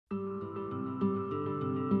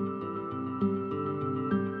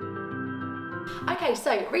Okay,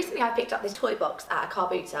 so recently I picked up this toy box at a car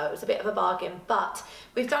boot sale. It was a bit of a bargain, but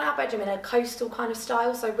we've done our bedroom in a coastal kind of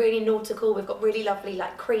style, so really nautical. We've got really lovely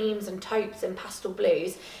like creams and taupes and pastel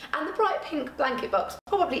blues, and the bright pink blanket box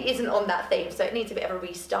probably isn't on that theme, so it needs a bit of a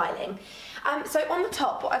restyling. So on the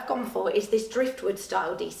top, what I've gone for is this driftwood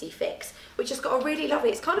style DC Fix, which has got a really lovely,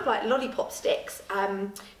 it's kind of like lollipop sticks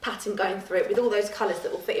pattern going through it with all those colours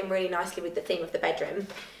that will fit in really nicely with the theme of the bedroom.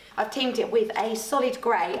 I've teamed it with a solid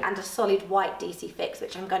grey and a solid white DC Fix,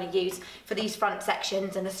 which I'm going to use for these front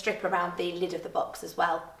sections and a strip around the lid of the box as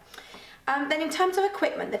well. Then in terms of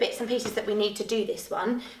equipment, the bits and pieces that we need to do this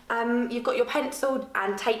one, you've got your pencil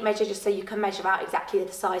and tape measure just so you can measure out exactly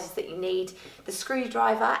the sizes that you need, the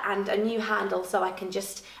screwdriver and a new handle so I can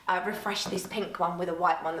just refresh this pink one with a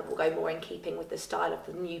white one that will go more in keeping with the style of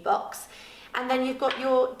the new box. And then you've got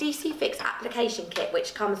your DC Fix application kit,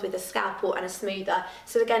 which comes with a scalpel and a smoother.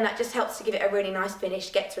 So again, that just helps to give it a really nice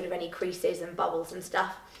finish, gets rid of any creases and bubbles and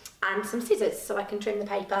stuff. And some scissors so I can trim the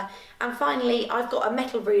paper. And finally, I've got a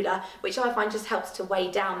metal ruler, which I find just helps to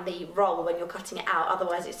weigh down the roll when you're cutting it out,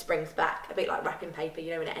 otherwise it springs back, a bit like wrapping paper,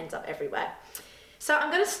 you know, when it ends up everywhere. So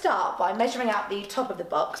I'm going to start by measuring out the top of the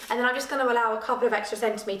box, and then I'm just going to allow a couple of extra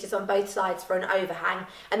centimetres on both sides for an overhang,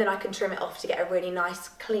 and then I can trim it off to get a really nice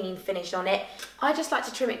clean finish on it. I just like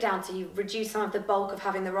to trim it down so you reduce some of the bulk of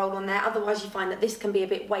having the roll on there, otherwise you find that this can be a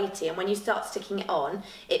bit weighty, and when you start sticking it on,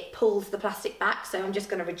 it pulls the plastic back, so I'm just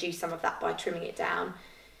going to reduce some of that by trimming it down.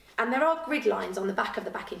 And there are grid lines on the back of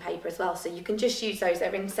the backing paper as well, so you can just use those,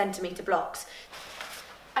 they're in centimetre blocks.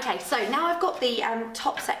 Okay, so now I've got the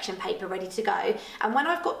top section paper ready to go, and where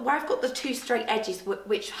I've got the two straight edges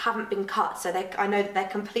which haven't been cut, so I know that they're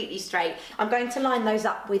completely straight, I'm going to line those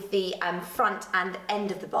up with the front and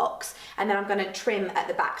end of the box, and then I'm going to trim at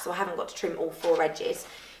the back, so I haven't got to trim all four edges.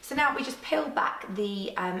 So now we just peel back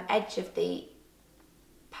the edge of the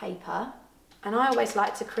paper, and I always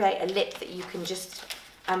like to create a lip that you can just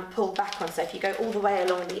pull back on, so if you go all the way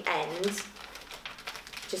along the end,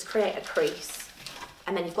 just create a crease.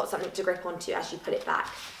 And then you've got something to grip onto as you put it back.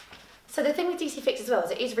 So the thing with DC Fix as well is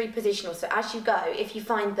it is repositional, so as you go, if you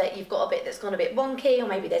find that you've got a bit that's gone a bit wonky, or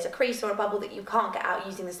maybe there's a crease or a bubble that you can't get out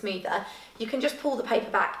using the smoother, you can just pull the paper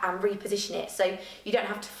back and reposition it, so you don't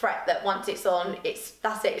have to fret that once it's on,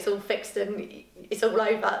 that's it, it's all fixed and it's all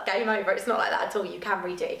over, game over. It's not like that at all. You can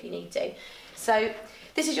redo it if you need to. So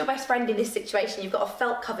this is your best friend in this situation. You've got a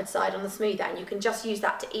felt covered side on the smoother, and you can just use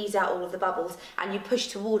that to ease out all of the bubbles, and you push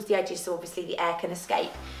towards the edges so obviously the air can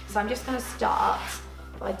escape. So I'm just going to start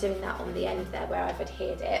by doing that on the end there where I've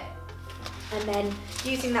adhered it, and then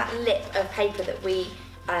using that lip of paper that we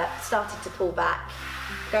started to pull back,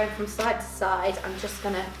 going from side to side, I'm just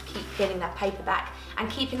going to keep peeling that paper back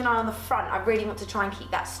and keeping an eye on the front. I really want to try and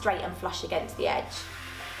keep that straight and flush against the edge.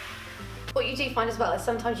 What you do find as well is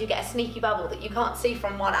sometimes you get a sneaky bubble that you can't see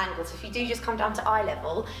from one angle, so if you do just come down to eye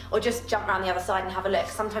level or just jump around the other side and have a look,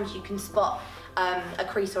 sometimes you can spot a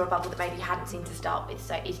crease or a bubble that maybe you hadn't seen to start with,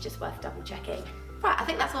 so it's just worth double checking. Right, I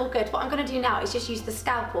think that's all good. What I'm going to do now is just use the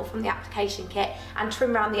scalpel from the application kit and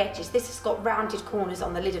trim around the edges. This has got rounded corners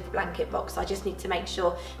on the lid of the blanket box, so I just need to make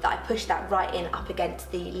sure that I push that right in up against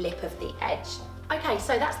the lip of the edge. Okay,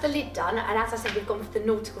 so that's the lid done, and as I said, we've gone for the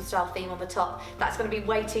nautical style theme on the top. That's going to be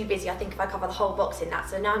way too busy, I think, if I cover the whole box in that,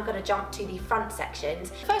 so now I'm going to jump to the front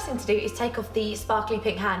sections. First thing to do is take off the sparkly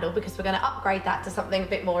pink handle, because we're going to upgrade that to something a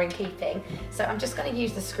bit more in keeping. So I'm just going to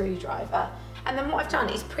use the screwdriver. And then what I've done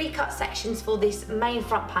is pre-cut sections for this main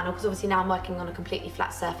front panel, because obviously now I'm working on a completely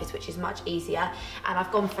flat surface, which is much easier, and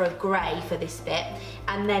I've gone for a grey for this bit.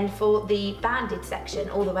 And then for the banded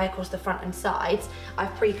section all the way across the front and sides,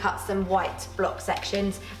 I've pre-cut some white block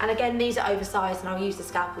sections, and again these are oversized, and I'll use the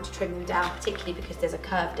scalpel to trim them down, particularly because there's a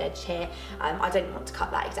curved edge here. I don't want to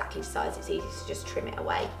cut that exactly to size, it's easy to just trim it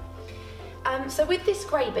away. So with this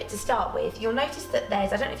grey bit to start with, you'll notice that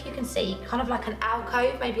there's, I don't know if you can see, kind of like an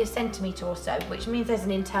alcove, maybe a centimetre or so, which means there's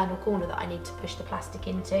an internal corner that I need to push the plastic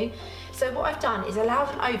into. So what I've done is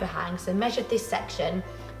allowed an overhang, so measured this section,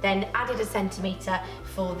 then added a centimetre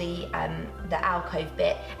for the alcove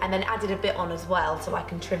bit, and then added a bit on as well so I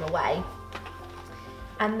can trim away.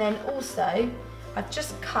 And then also, I've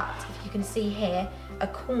just cut, if you can see here, a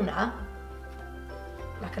corner,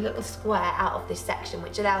 like a little square out of this section,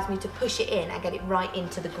 which allows me to push it in and get it right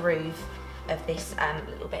into the groove of this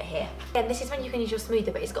little bit here. Again, this is when you can use your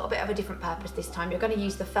smoother, but it's got a bit of a different purpose this time. You're going to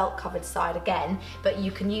use the felt covered side again, but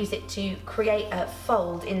you can use it to create a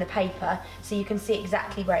fold in the paper so you can see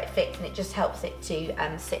exactly where it fits, and it just helps it to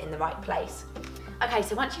sit in the right place. Okay,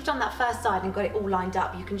 so once you've done that first side and got it all lined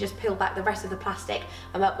up, you can just peel back the rest of the plastic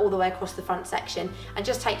and up all the way across the front section, and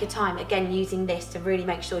just take your time, again using this to really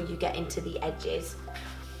make sure you get into the edges.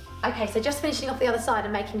 Okay, so just finishing off the other side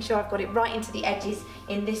and making sure I've got it right into the edges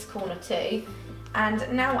in this corner too. And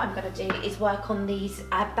now what I'm going to do is work on these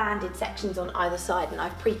banded sections on either side, and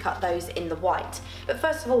I've pre-cut those in the white. But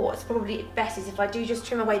first of all, what's probably best is if I do just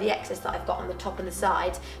trim away the excess that I've got on the top and the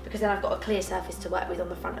side, because then I've got a clear surface to work with on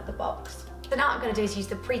the front of the box. So now what I'm going to do is use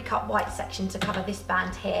the pre-cut white section to cover this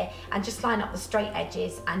band here and just line up the straight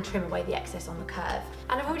edges and trim away the excess on the curve.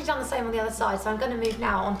 And I've already done the same on the other side, so I'm going to move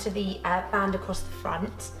now onto the band across the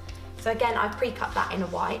front. So again, I've pre-cut that in a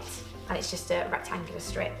white, and it's just a rectangular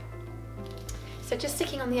strip. So just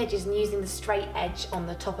sticking on the edges and using the straight edge on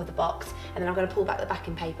the top of the box, and then I'm going to pull back the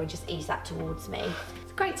backing paper and just ease that towards me.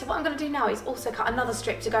 Great, so what I'm going to do now is also cut another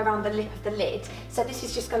strip to go around the lip of the lid. So this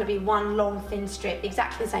is just going to be one long thin strip,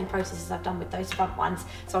 exactly the same process as I've done with those front ones,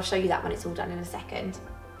 so I'll show you that when it's all done in a second.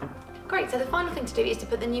 Great, so the final thing to do is to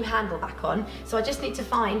put the new handle back on. So I just need to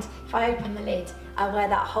find, if I open the lid, where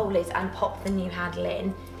that hole is and pop the new handle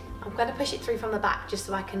in. I'm going to push it through from the back just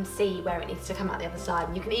so I can see where it needs to come out the other side.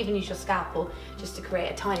 And you can even use your scalpel just to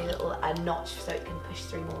create a tiny little notch so it can push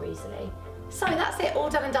through more easily. So that's it, all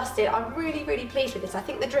done and dusted. I'm really, really pleased with this. I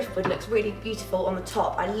think the driftwood looks really beautiful on the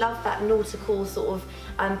top. I love that nautical sort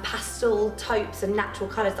of pastel taupes and natural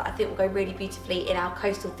colours that I think will go really beautifully in our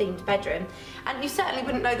coastal themed bedroom. And you certainly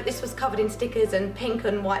wouldn't know that this was covered in stickers and pink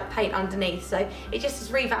and white paint underneath. So it just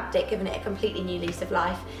has revamped it, given it a completely new lease of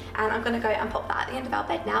life. And I'm going to go and pop that at the end of our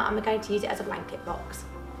bed now, and we're going to use it as a blanket box.